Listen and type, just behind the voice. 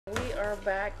are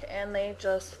back, and they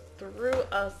just threw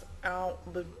us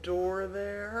out the door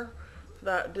there.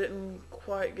 That didn't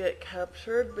quite get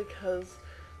captured because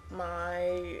my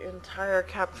entire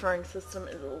capturing system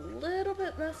is a little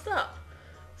bit messed up.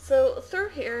 So through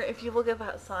here, if you look at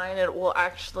that sign, it will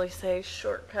actually say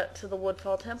shortcut to the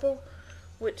Woodfall temple,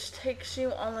 which takes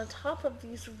you on the top of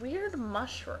these weird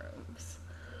mushrooms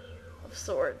of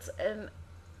sorts. And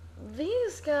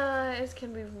these guys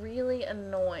can be really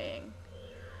annoying.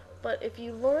 But if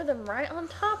you lure them right on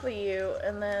top of you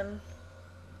and then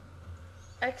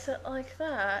exit like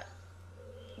that,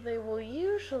 they will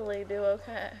usually do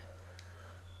okay.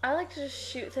 I like to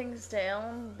just shoot things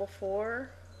down before.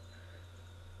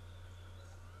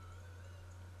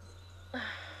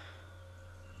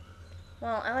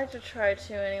 Well, I like to try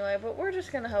to anyway, but we're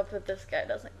just gonna hope that this guy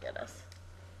doesn't get us.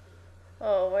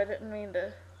 Oh, I didn't mean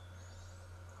to.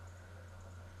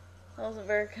 That wasn't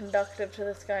very conductive to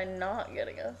this guy not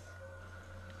getting us.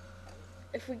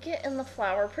 If we get in the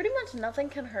flower, pretty much nothing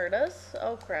can hurt us.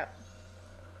 Oh crap.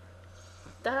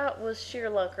 That was sheer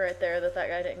luck right there that that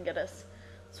guy didn't get us.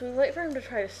 So we wait for him to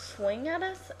try to swing at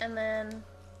us, and then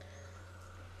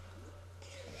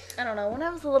I don't know, when I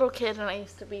was a little kid and I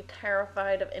used to be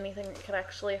terrified of anything that could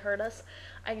actually hurt us,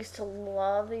 I used to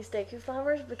love these Deku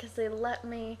flowers because they let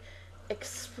me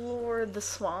explore the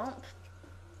swamp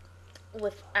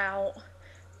without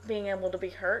being able to be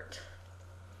hurt.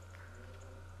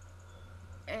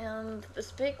 And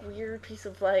this big weird piece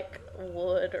of like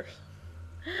wood or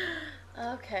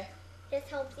okay. Just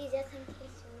helps you just in case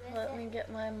you miss Let me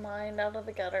get my mind out of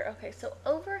the gutter. Okay, so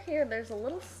over here there's a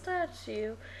little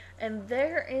statue, and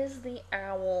there is the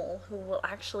owl who will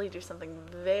actually do something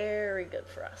very good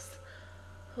for us.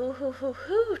 Hoo hoo hoo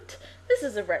hoot! This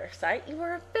is a rare sight. You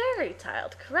are a fairy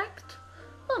child, correct?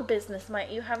 What business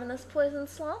might you have in this poison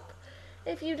swamp?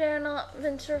 If you dare not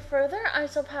venture further, I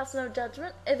shall pass no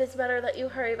judgment. It is better that you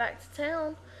hurry back to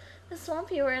town. The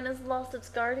swamp you were in has lost its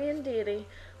guardian deity,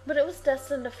 but it was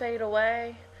destined to fade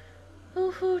away.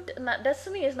 Hoo hoot, and that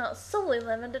destiny is not solely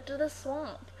limited to the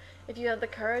swamp. If you have the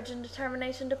courage and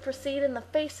determination to proceed in the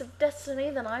face of destiny,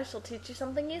 then I shall teach you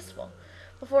something useful.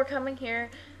 Before coming here,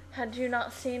 had you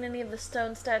not seen any of the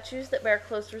stone statues that bear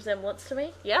close resemblance to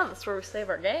me? Yeah, that's where we save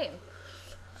our game.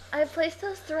 I have placed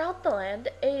those throughout the land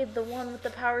to aid the one with the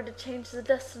power to change the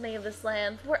destiny of this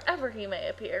land, wherever he may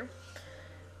appear.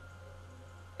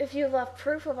 If you have left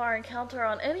proof of our encounter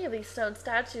on any of these stone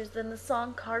statues, then the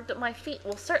song carved at my feet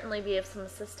will certainly be of some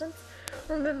assistance.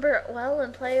 Remember it well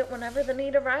and play it whenever the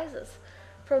need arises.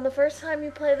 From the first time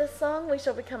you play this song, we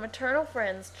shall become eternal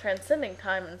friends, transcending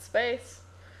time and space.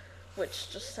 Which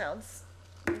just sounds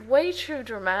way too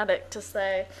dramatic to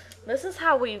say. This is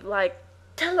how we, like,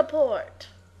 teleport.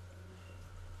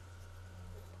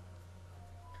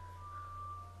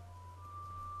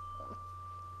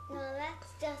 No,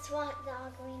 that's just what the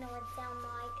ocarina would sound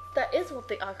like. That is what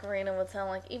the ocarina would sound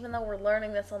like, even though we're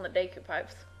learning this on the Deku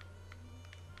pipes.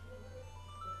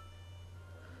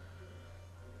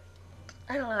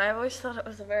 I don't know, I always thought it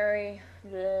was a very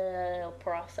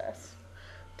process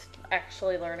to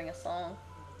actually learning a song.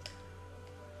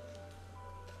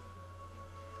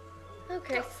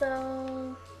 Okay,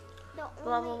 so blah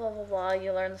blah blah blah blah,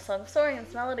 you learn the song of soaring, and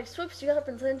its melody swoops you up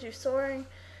and sends you soaring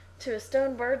to a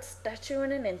stone bird statue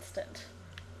in an instant.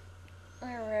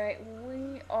 Alright,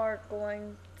 we are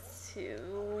going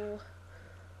to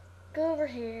go over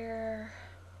here.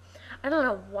 I don't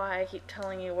know why I keep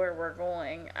telling you where we're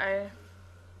going. I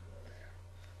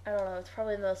don't know, it's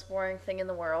probably the most boring thing in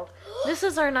the world. This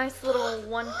is our nice little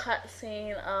one-cut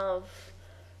scene of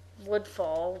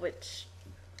Woodfall, which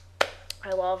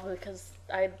I love because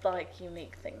I like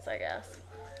unique things, I guess.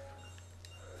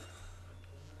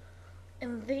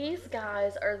 And these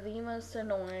guys are the most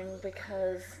annoying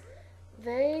because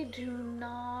they do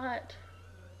not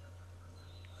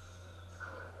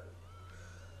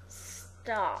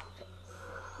stop.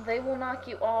 They will knock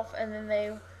you off, and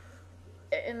then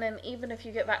even if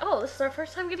you get back, oh, this is our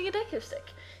first time getting a Deku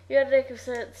stick. You had a Deku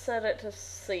set it to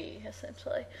C,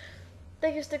 essentially.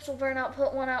 Deku sticks will burn out,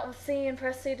 put one out with C and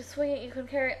press C to swing it. You can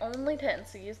carry only 10,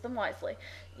 so use them wisely.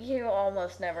 You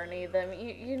almost never need them.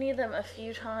 You need them a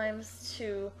few times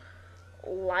to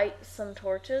light some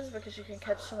torches because you can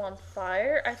catch them on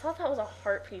fire. I thought that was a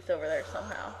heart piece over there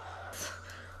somehow.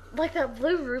 Like that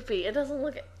blue rupee, it doesn't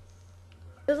look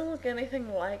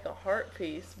anything like a heart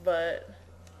piece, but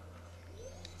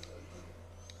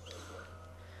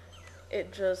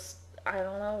it just, I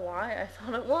don't know why I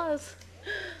thought it was.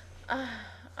 I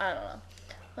don't know.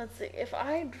 Let's see, if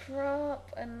I drop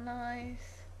a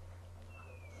nice...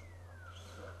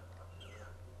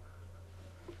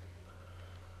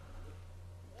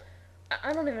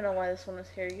 I don't even know why this one is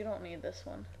here. You don't need this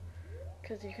one.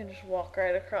 Because you can just walk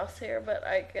right across here, but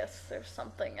I guess there's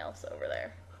something else over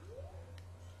there.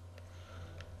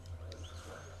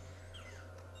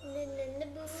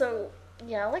 So,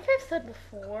 yeah, like I've said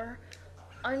before,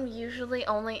 I'm usually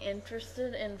only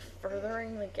interested in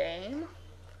furthering the game.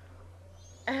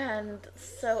 And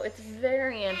so it's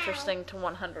very interesting to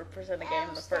 100% a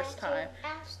game the first time.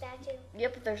 Owl statue.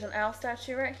 Yep, there's an owl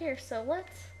statue right here. So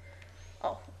let's...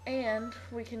 Oh, and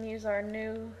we can use our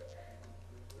new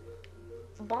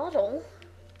bottle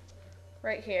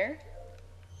right here.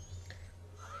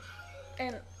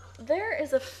 And there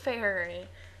is a fairy.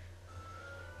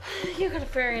 You got a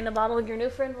fairy in a bottle. Your new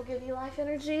friend will give you life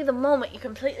energy the moment you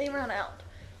completely run out.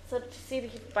 So just see to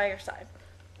keep it by your side.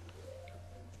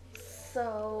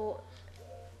 So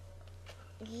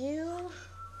you...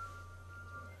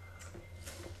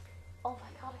 Oh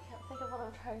my god, I can't think of what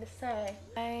I'm trying to say.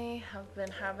 I have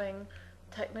been having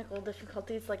technical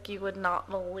difficulties like you would not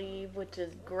believe, which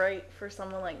is great for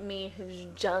someone like me who's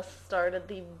just started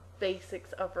the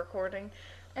basics of recording.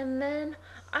 And then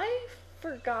I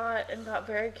forgot and got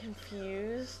very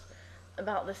confused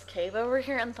about this cave over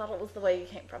here and thought it was the way you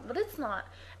came from, but it's not.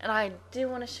 And I do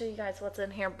want to show you guys what's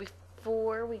in here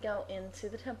before we go into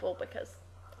the temple, because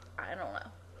I don't know.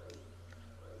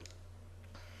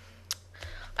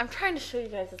 I'm trying to show you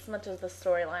guys as much of the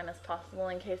storyline as possible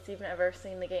in case you've never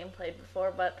seen the game played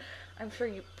before, but I'm sure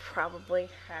you probably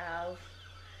have.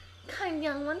 Kind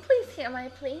young one, please hear my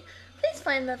plea. Please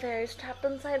find the fairies trapped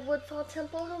inside Woodfall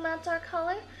Temple who match our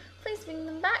color. Please bring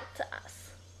them back to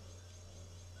us.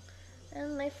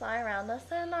 And they fly around us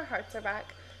and our hearts are back.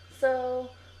 So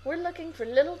we're looking for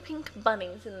little pink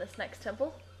bunnies in this next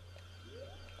temple.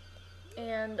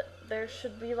 And there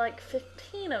should be like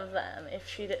 15 of them if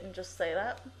she didn't just say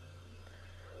that.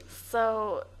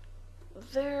 So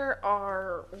there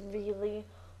are really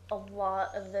a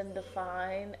lot of them to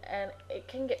find, and it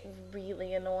can get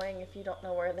really annoying if you don't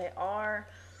know where they are.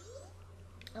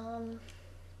 The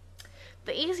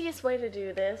easiest way to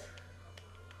do this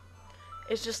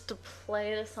is just to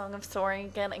play the Song of Soaring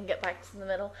again and get back to the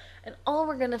middle. And all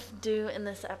we're going to do in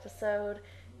this episode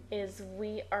is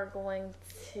we are going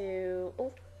to...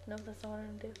 Oh, no, that's not what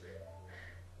I'm going to do.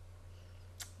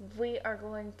 We are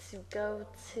going to go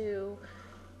to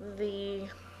the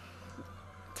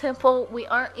temple. We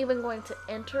aren't even going to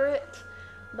enter it,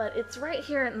 but it's right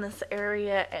here in this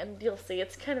area, and you'll see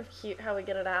it's kind of cute how we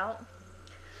get it out.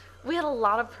 We had a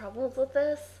lot of problems with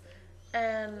this,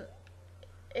 and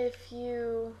if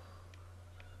you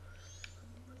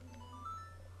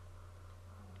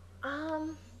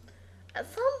at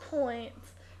some point,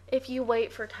 if you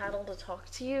wait for Tattle to talk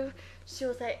to you, she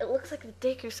will say, it looks like the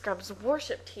Dacre Scrubs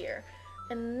worshipped here.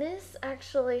 And this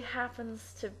actually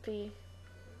happens to be...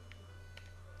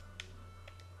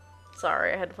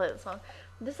 Sorry, I had to play this song.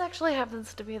 This actually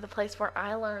happens to be the place where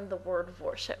I learned the word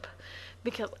worship.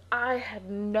 Because I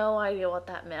had no idea what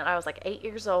that meant. I was like 8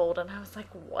 years old, and I was like,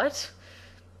 what?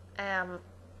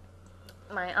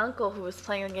 My uncle, who was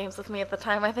playing the games with me at the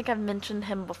time, I think I've mentioned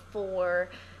him before.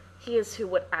 He is who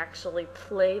would actually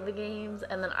play the games,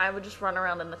 and then I would just run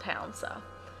around in the town, so.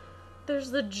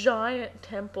 There's the giant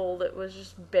temple that was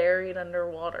just buried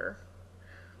underwater.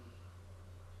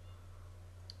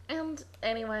 And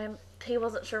anyway, he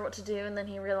wasn't sure what to do, and then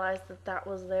he realized that that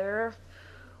was their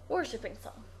worshiping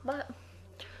song. But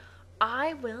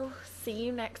I will see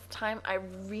you next time. I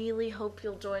really hope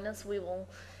you'll join us. We will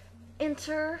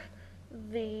enter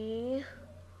the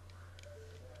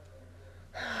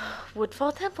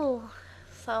Woodfall Temple.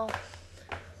 So,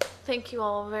 thank you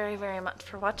all very, very much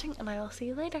for watching, and I will see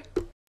you later.